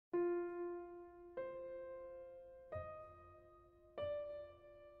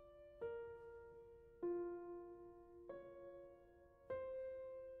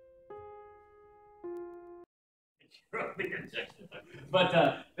injection attack.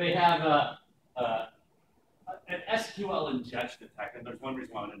 But they have an SQL injection attack, and there's one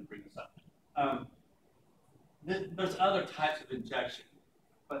reason why I didn't bring this up. There's other types of injection,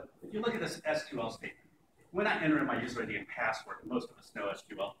 but if you look at this SQL statement, when I enter in my user ID and password, and most of us know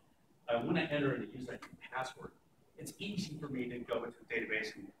SQL, when I enter in the user ID and password, it's easy for me to go into a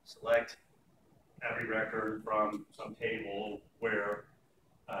database and select every record from some table where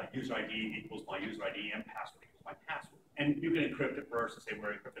user ID equals my user ID and password equals my password. And you can encrypt it first and say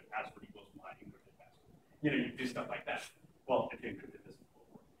where encrypted password equals my encrypted password. You know, you do stuff like that. Well, if you encrypted this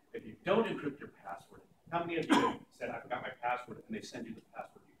before. If you don't encrypt your password, how many of you said, I forgot my password, and they send you the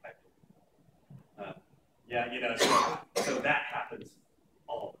password you typed in? Yeah, you know, so that happens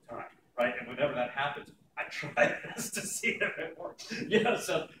all the time, right? And whenever that happens, I try this to see if it works. You know,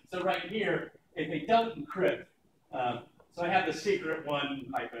 so right here, if they don't encrypt, so I have the secret one,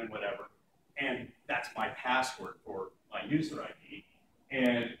 hyphen, whatever, and that's my password for my user ID.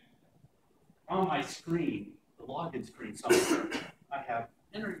 And on my screen, the login screen somewhere, I have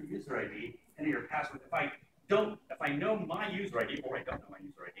enter your user ID, enter your password. If I know my user ID, or I don't know my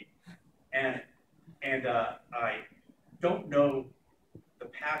user ID, and I don't know the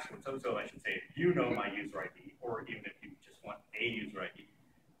password, so I should say, if you know my user ID, or even if you just want a user ID,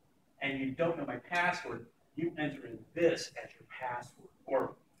 and you don't know my password, you enter in this as your password,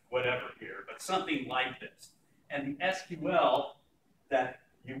 or whatever here, but something like this. And the SQL that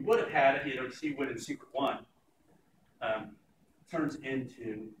you would have had either CWID and secret one turns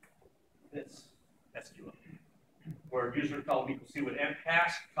into this SQL, where user column equals CWID and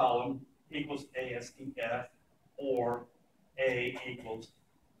pass column equals ASDF, or A equals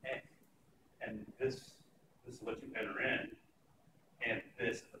A. And this is what you enter in, and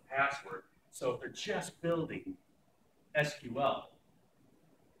this is the password. So if they're just building SQL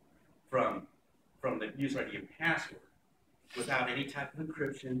from the user ID and password without any type of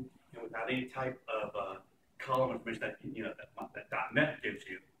encryption and without any type of column information that that .NET gives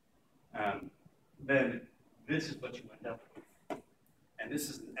you, then this is what you end up with. And this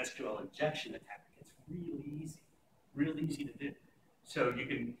is an SQL injection attack. It's really easy to do. So you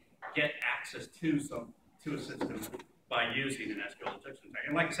can get access to a system by using an SQL injection attack.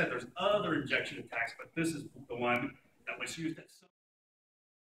 And like I said, there's other injection attacks, but this is the one that was used at Sony.